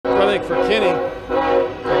think for Kenny,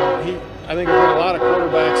 I think there's been a lot of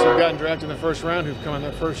quarterbacks who've gotten drafted in the first round who've come in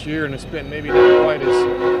their first year, and it's been maybe not quite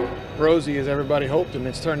as rosy as everybody hoped, and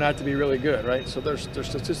it's turned out to be really good, right? So there's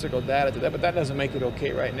statistical data to that, but that doesn't make it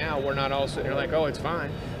okay right now. We're not all sitting here like, oh, it's fine,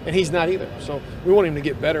 and he's not either. So we want him to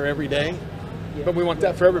get better every day, but we want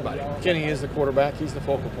that for everybody. Kenny is the quarterback, he's the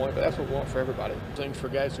focal point, but that's what we want for everybody. Things for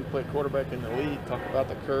guys who play quarterback in the league, talk about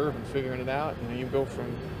the curve and figuring it out. You know, you go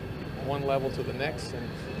from one level to the next, and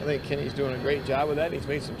I think Kenny's doing a great job with that. He's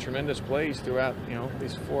made some tremendous plays throughout, you know,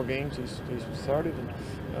 these 4 games he's started,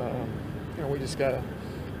 and you know, we just gotta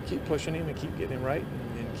keep pushing him and keep getting him right,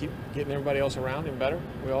 and keep getting everybody else around him better.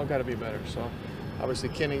 We all got to be better. So obviously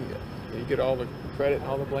Kenny, you get all the credit and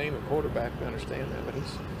all the blame at quarterback. We understand that, but he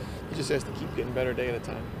just has to keep getting better day at a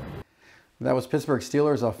time. That was Pittsburgh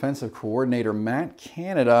Steelers offensive coordinator Matt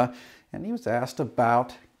Canada, and he was asked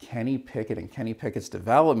about Kenny Pickett and Kenny Pickett's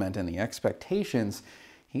development and the expectations.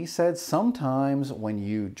 He said sometimes when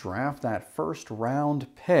you draft that first round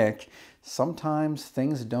pick, sometimes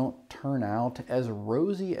things don't turn out as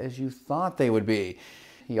rosy as you thought they would be.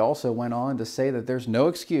 He also went on to say that there's no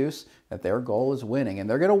excuse, that their goal is winning, and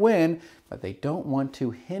they're going to win, but they don't want to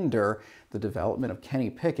hinder the development of Kenny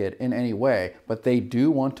Pickett in any way, but they do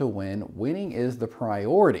want to win. Winning is the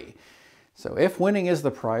priority. So if winning is the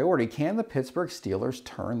priority, can the Pittsburgh Steelers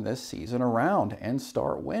turn this season around and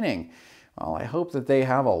start winning? Well, I hope that they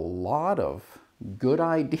have a lot of good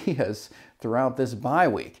ideas throughout this bye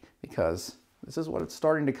week, because this is what it's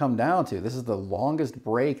starting to come down to. This is the longest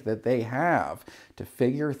break that they have to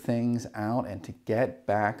figure things out and to get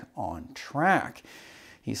back on track.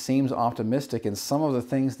 He seems optimistic in some of the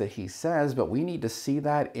things that he says, but we need to see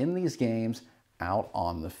that in these games out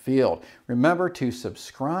on the field. Remember to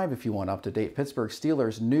subscribe if you want up-to-date Pittsburgh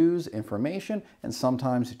Steelers news, information, and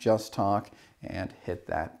sometimes just talk, and hit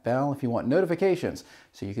that bell if you want notifications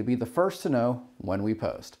so you can be the first to know when we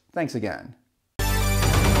post. Thanks again.